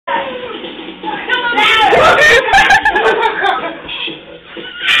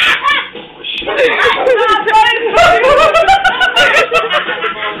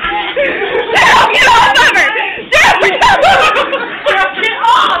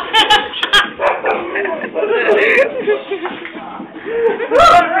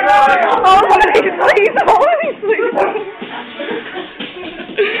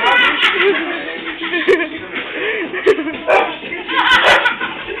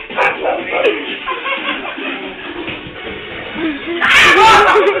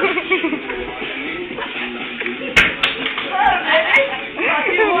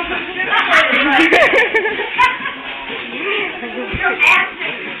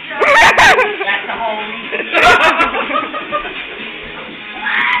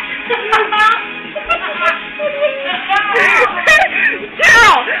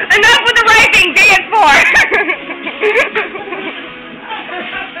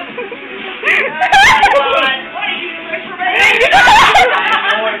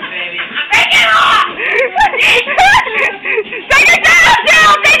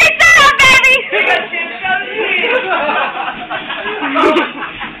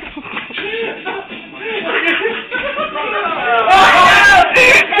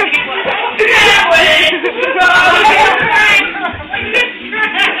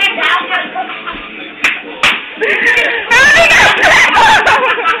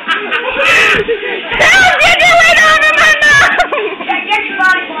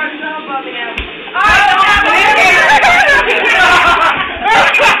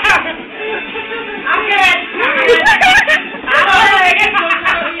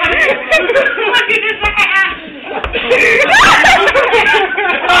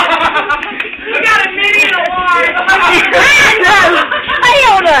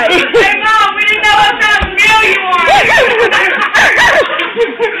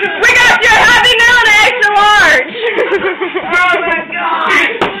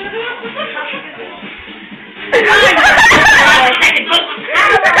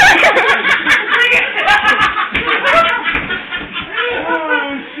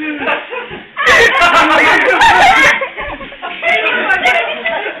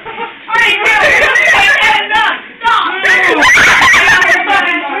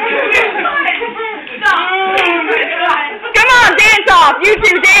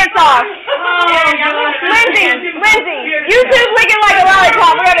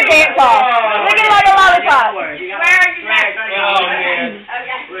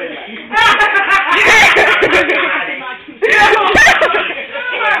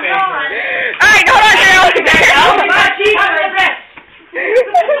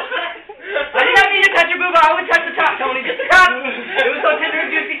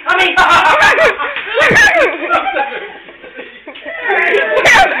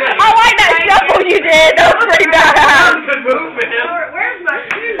did. That was pretty bad. Where's my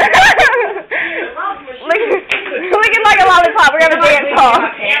shoes? Looking like a lollipop. We're gonna dance off.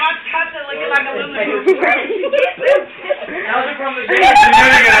 Yeah, I'm touching looking like a lollipop.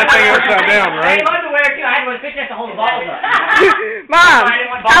 Mom,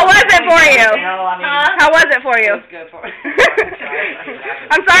 how was it for you? How was it for you? It was good for you.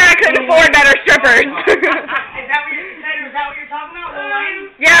 I'm sorry I couldn't afford better strippers. Is that what you're talking about?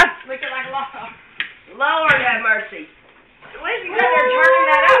 Yeah. Looking like a lot. Lord have mercy. At least you guys are turning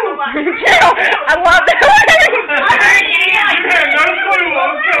that out. Jill, I love that. No clue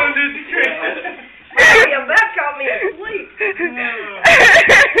what I'm telling this trick. Your Beth called me asleep.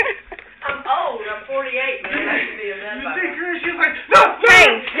 I'm old. I'm 48, man. I should be a man. Hey,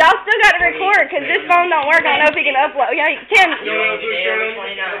 y'all still got to record because this phone don't work. I don't know if you can upload. Yeah, you can. You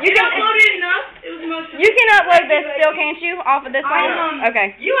can upload it enough. It was most. You can upload this still, can't you? Off of this phone?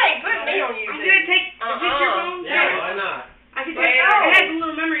 Okay. You ain't putting me on YouTube. I'm gonna take. Is this your phone? Yeah, why not? I can take it. It has a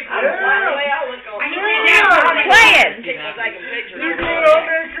little memory card. Play it. You're going on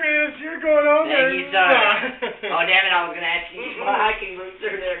there, Chris. You're going on there. Thank you, sir. Oh, damn it, I was going to ask you my hiking boots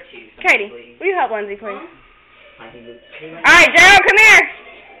are there, too. Katie, will you help Lindsay, please? Alright, Gerald, come here.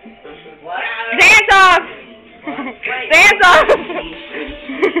 What? Dance off. Dance off.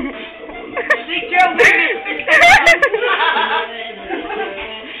 See, Gerald,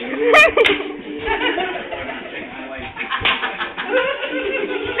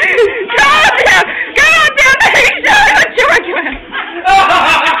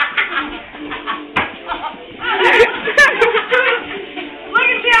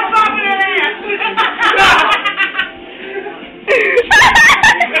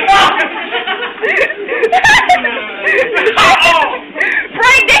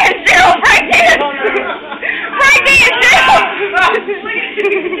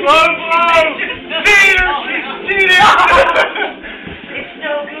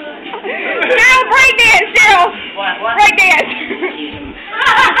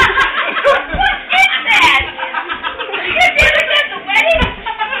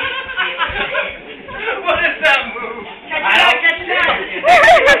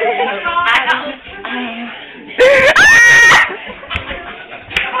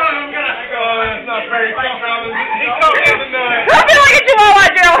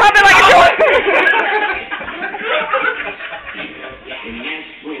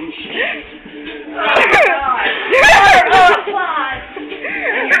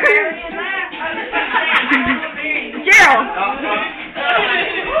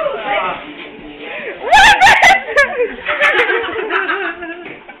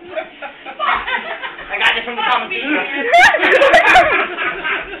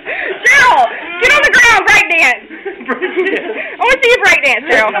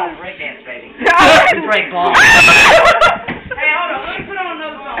 Breakdance, baby. Break ball. Hey, hold on. Let me put on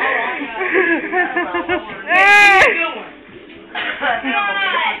another song.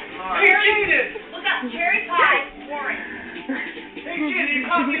 He cheated. Look up cherry pie, Warren. He cheated. He's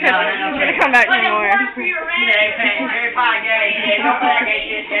gonna come back anymore. Cherry pie, gay. Don't play that gay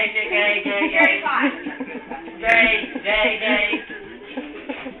shit. Gay. Gay.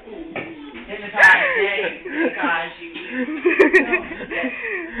 Hypnotize, gay.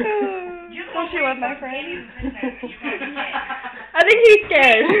 Don't you love my friend? I think he's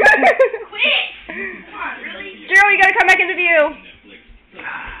scared. Quit! Come on, really? Gerald, you gotta come back into view.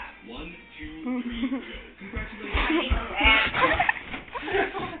 1, 2, 3, go.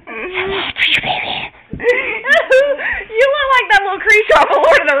 You look like that little creature off of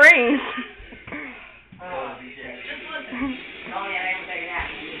Lord of the Rings. Oh, yeah, they can take it out.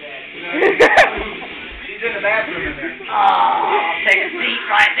 She's in the bathroom in there. Oh, take a seat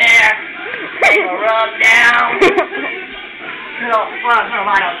right there. A rub down. Well,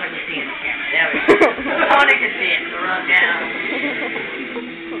 I don't turn the seat in the camera. There we go. Tony can see it. A rub down.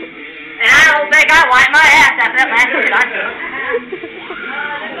 And I don't think I wiped my ass after that last shit I took.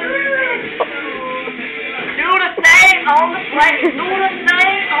 Do the thing on the plate. Do the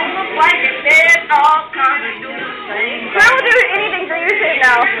thing on the plate. It says all kinds of do the thing. I will do anything for you too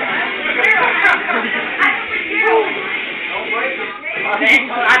now.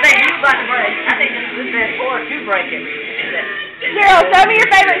 I think you're about to break. I think this is been 4 to break it. Gerald, tell me your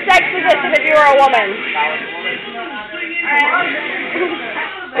favorite sex position if you were a woman.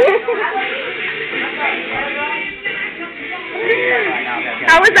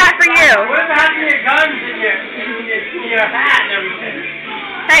 How was that for you? What about your guns and your hat and everything?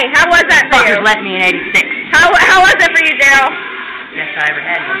 Hey, how was that for you? Fuckers left me in 86. How was it for you, Gerald? Best I ever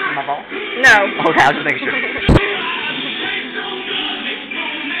had one for my ball. No. Okay, I was just making sure.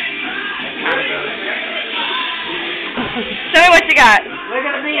 you got? Look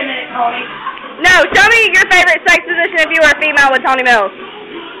at me a minute, Tony. No, show me your favorite sex position if you were a female with Tony Mills. If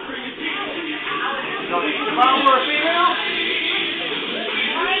I were a female?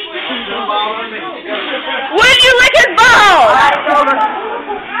 Would you lick his balls?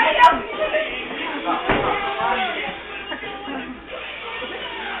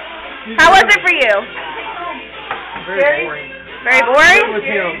 How was it for you? Very boring. Very boring? With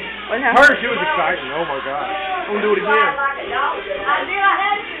him. With him? Her, she was exciting. Oh my god. I'm gonna do it again.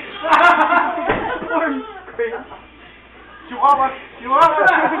 Chihuahua.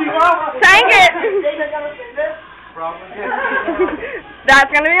 Tank it! Probably.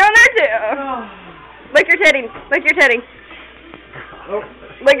 That's gonna be on there too. Lick your titty. Lick your titty.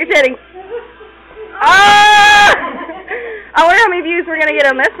 Lick your titty. Oh! I wonder how many views we're gonna get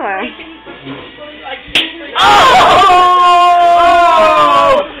on this one. Oh!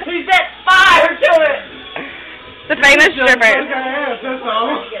 He set fire to it! The famous strippers.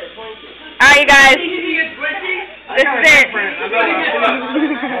 Alright, you guys. This is it.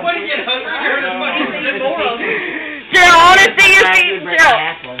 Gerald, I want to see your feet.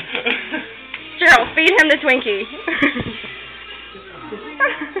 Gerald, feed him the Twinkie.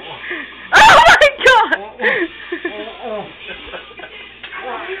 Oh my god!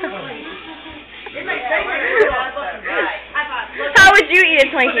 How would you eat a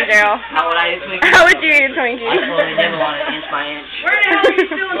Twinkie, Gerald? How would I eat a Twinkie? How would you eat a Twinkie? I totally never want it inch by inch. Where the hell are you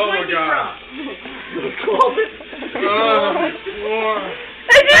stealing Oh my Twinkies god. from?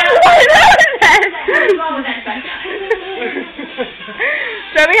 It's just one of that.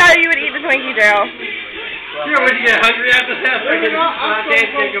 Show me how you would eat the Twinkie, Gerald. You know when you get hungry after that, I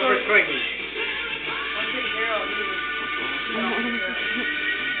can't take him for Twinkies.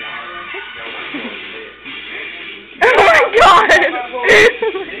 Oh my god!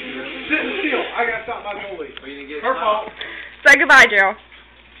 Sit still. I got stopped by the police. Her fault. Say goodbye, Gerald.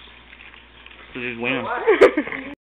 Just win 'em.